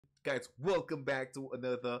Guys, welcome back to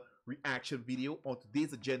another reaction video. On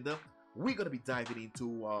today's agenda, we're gonna be diving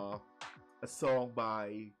into a song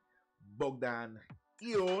by Bogdan,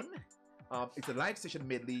 Ioan. It's a live session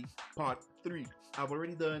medley part 3. I've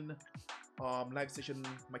already done live session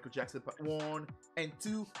Michael Jackson part 1 and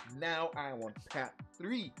 2. Now I want part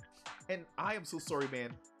 3. And I am so sorry,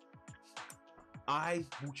 man. I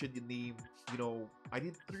butchered your name. I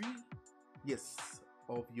did 3, yes,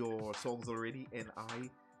 of your songs already, and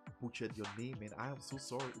I butchered your name, and I am so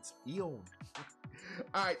sorry. It's Ioan.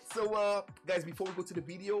 Alright, so guys, before we go to the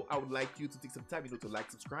video, I would like you to take some time, to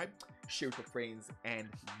like, subscribe, share with your friends and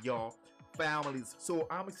your families. So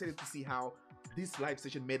I'm excited to see how this live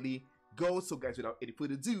session medley goes. So guys, without any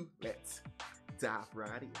further ado, let's dive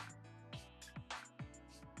right in.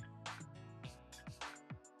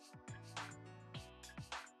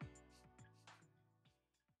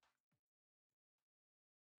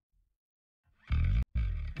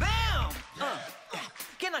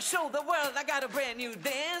 Can I show the world I got a brand new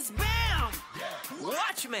dance? Bam!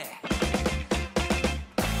 Watch me!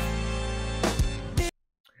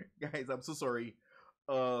 Guys, I'm so sorry.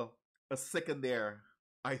 A second there,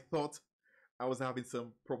 I thought I was having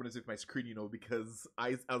some problems with my screen, because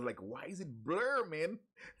I was like, why is it blur, man?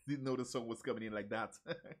 Didn't know the song was coming in like that.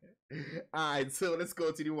 Alright, so let's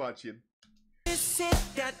continue watching. Sit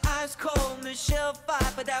that ice cold Michelle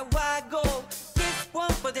Five for that white gold. This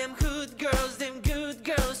one for them good girls,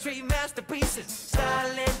 3 masterpieces.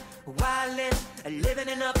 Stylin', wildin', living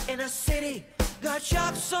it up in a city. Got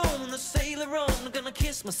shops on, the sailor on, gonna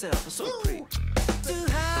kiss myself, I'm so pretty. Too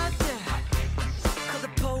hot, call the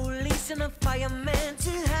police and the fireman.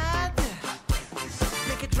 Too hot,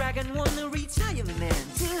 make a dragon wanna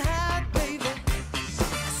retirement. Too hot, baby,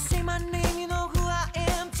 say my name, you know who I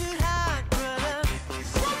am. Too hot, brother,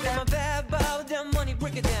 I'm a bad boy, that money,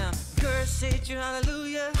 break it down. Girls say you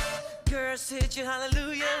hallelujah, girls say you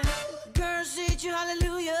hallelujah, girls say you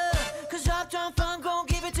hallelujah, cause Uptown Funk gon'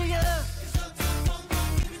 give it to you.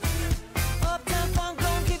 Uptown Funk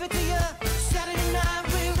gon' give it to you. Saturday night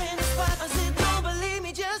we're in the spot. I said don't believe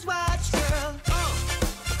me, just watch, girl.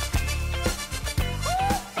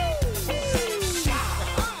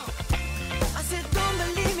 I said don't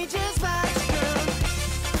believe me, just watch, girl.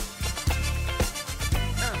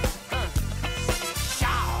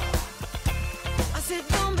 I said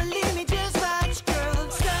don't believe me, just watch, girl.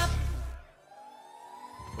 Stop.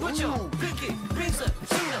 Put your pinky rings up to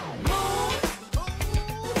the moon.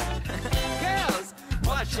 Girls,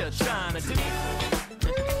 what you trying to do?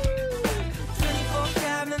 24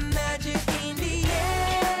 cabinet magic in the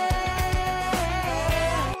air.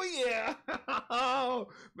 Oh yeah. Oh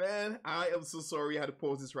man, I am so sorry I had to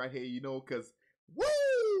pause this right here, because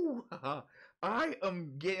woo! I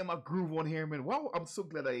am getting my groove on here, man. Wow, I'm so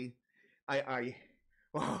glad I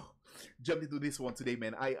jumped into this one today,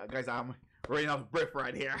 man. Guys, I'm running out of breath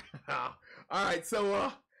right here. All right,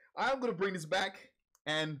 so I'm gonna bring this back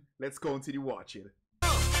and let's continue watching.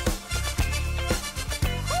 I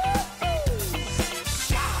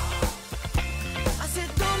said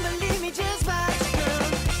don't believe me, just watch,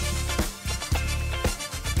 girl.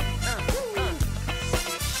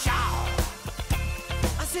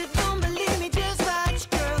 I said don't believe me, just watch,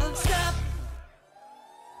 girl. Stop.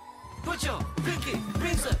 Put your pinky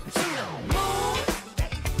rings up to the moon.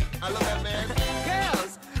 I love that, man.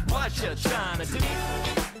 Girls, what you trying to do?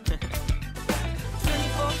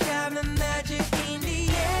 24 cabinet magic in the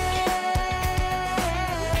air.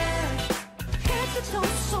 Head to toe,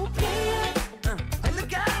 so clear. Hey,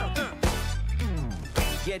 look out!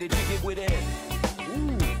 Get it jiggy with it.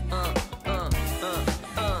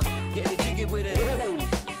 Get it jiggy with it.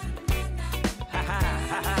 Ha ha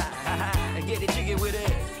ha ha ha. Get it jiggy with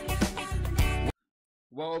it.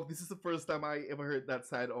 Well, this is the first time I ever heard that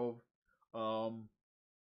side of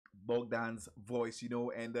Bogdan's voice,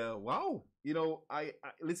 and wow, I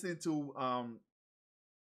listening to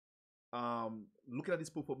looking at this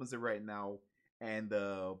performance right now, and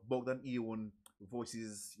Bogdan Ioan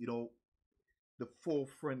voices, the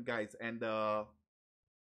forefront, guys, and the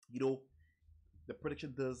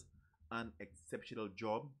production does an exceptional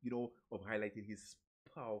job, of highlighting his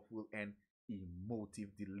powerful and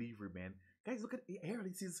emotive delivery, man. Guys, look at the air.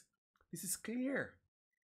 This is clear.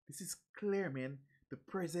 This is clear, man. The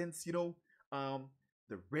presence, the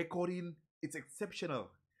recording, it's exceptional.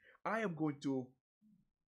 I am going to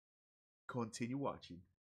continue watching.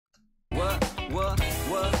 What?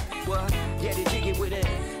 Get it jiggy with it.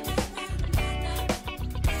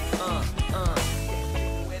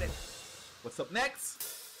 What's up next?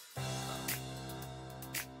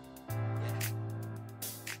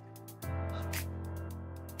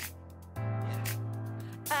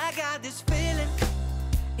 I got this feeling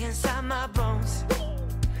inside my bones.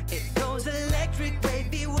 It goes electric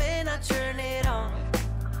wavy when I turn it on.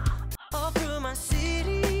 All through my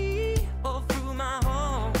city, all through my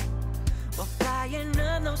home. We're flying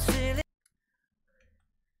up no ceiling.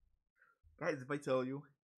 Guys, if I tell you,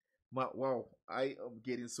 wow, I am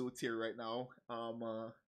getting so teary right now.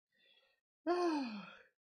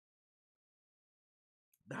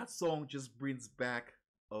 That song just brings back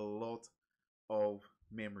a lot of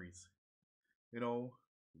memories. You know,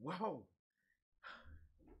 wow.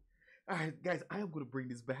 All right, guys, I am gonna bring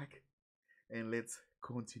this back, and let's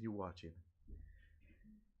continue watching.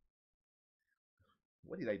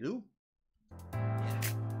 What did I do?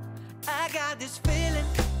 I got this feeling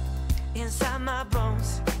inside my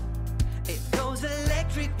bones. It goes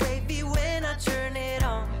electric wavy when I turn it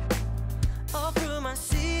on. All through my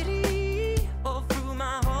city, all through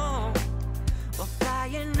my home. We're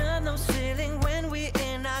flying up no ceiling when we're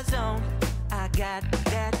in our zone. I got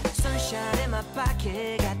that sunshine in my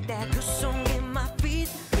pocket, got that good song in my feet.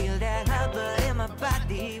 Feel that hot blood in my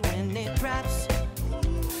body when it drops.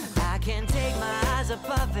 I can't take my eyes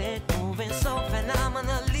above it, moving so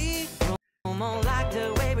phenomenally. More like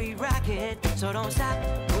the way we rock it, so don't stop.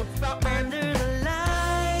 Under the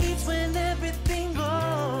lights when everything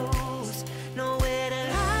goes, nowhere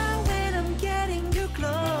to hide when I'm getting too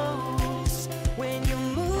close. When you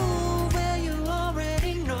move, well you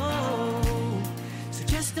already know. So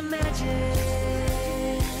just imagine.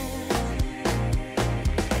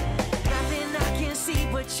 Nothing I can see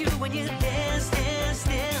but you when you dance, dance,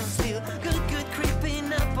 dance. Still good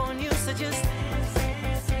creeping up on you, so just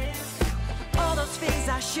all those things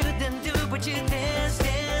I shouldn't do, but you dance,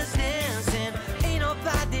 dance, dancing. Ain't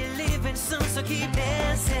nobody leaving soon, so keep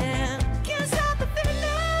dancing. Can't stop the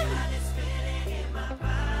feeling. Got this feeling in my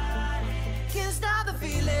body. Can't stop the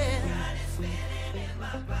feeling. Got this feeling in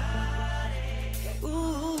my body.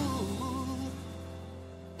 Ooh.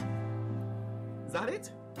 Is that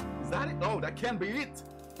it? Is that it? Oh, that can't be it.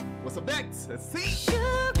 What's up next? Let's see.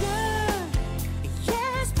 Sugar,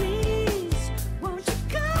 yes please. Won't you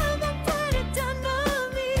come and put it down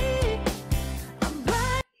on me? I'm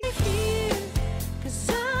right here, 'cause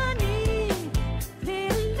I need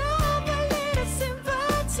little love, a little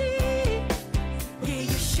sympathy. Yeah,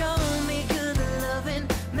 you show me good loving,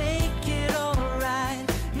 make it alright.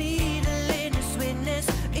 Need a little sweetness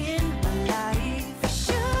in my life.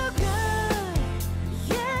 Sugar,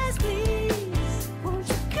 yes please. Won't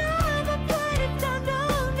you come and put it down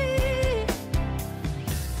on me?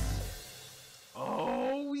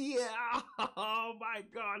 Oh yeah! Oh my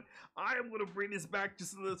God! I am gonna bring this back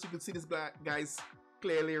just a little so you can see this back, guys,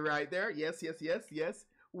 clearly right there. Yes, yes, yes, yes.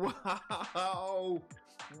 Wow!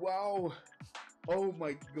 Wow! Oh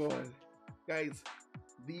my God, guys,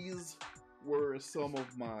 these were some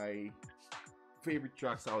of my favorite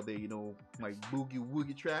tracks out there. You know, my boogie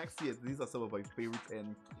woogie tracks. Yes, these are some of my favorites,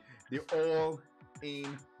 and they're all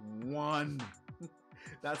in one.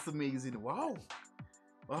 That's amazing! Wow!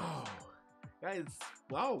 Wow! Guys,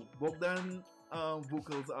 wow, Bogdan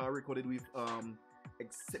vocals are recorded with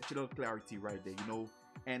exceptional clarity right there, you know,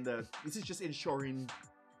 and this is just ensuring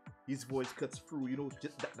his voice cuts through, you know,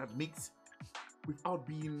 just that mix without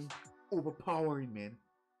being overpowering, man.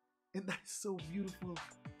 And that's so beautiful.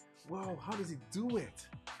 Wow, how does he do it?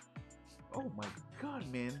 Oh my God,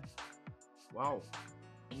 man. Wow.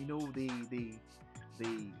 And you know, the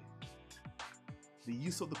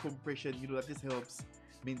use of the compression, you know, that just helps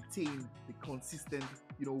maintain the consistent,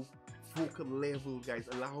 you know, vocal level, guys,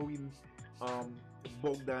 allowing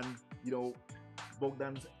Bogdan, you know,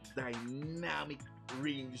 Bogdan's dynamic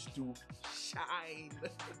range to shine.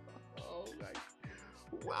 Oh guys,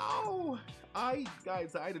 wow. I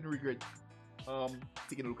didn't regret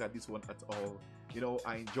taking a look at this one at all. You know,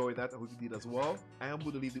 I enjoyed that. I hope you did as well. I am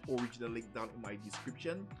going to leave the original link down in my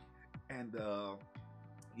description, and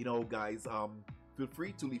you know, guys, feel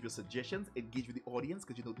free to leave your suggestions, engage with the audience,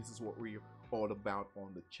 because you know this is what we're all about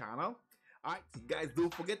on the channel. Alright, so guys,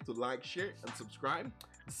 don't forget to like, share, and subscribe.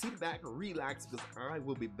 Sit back, relax, because I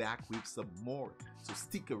will be back with some more. So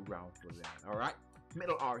stick around for that. Alright?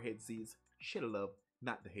 Metal Our Head says, share the love,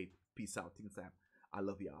 not the hate. Peace out, Ting Sam. I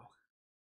love y'all.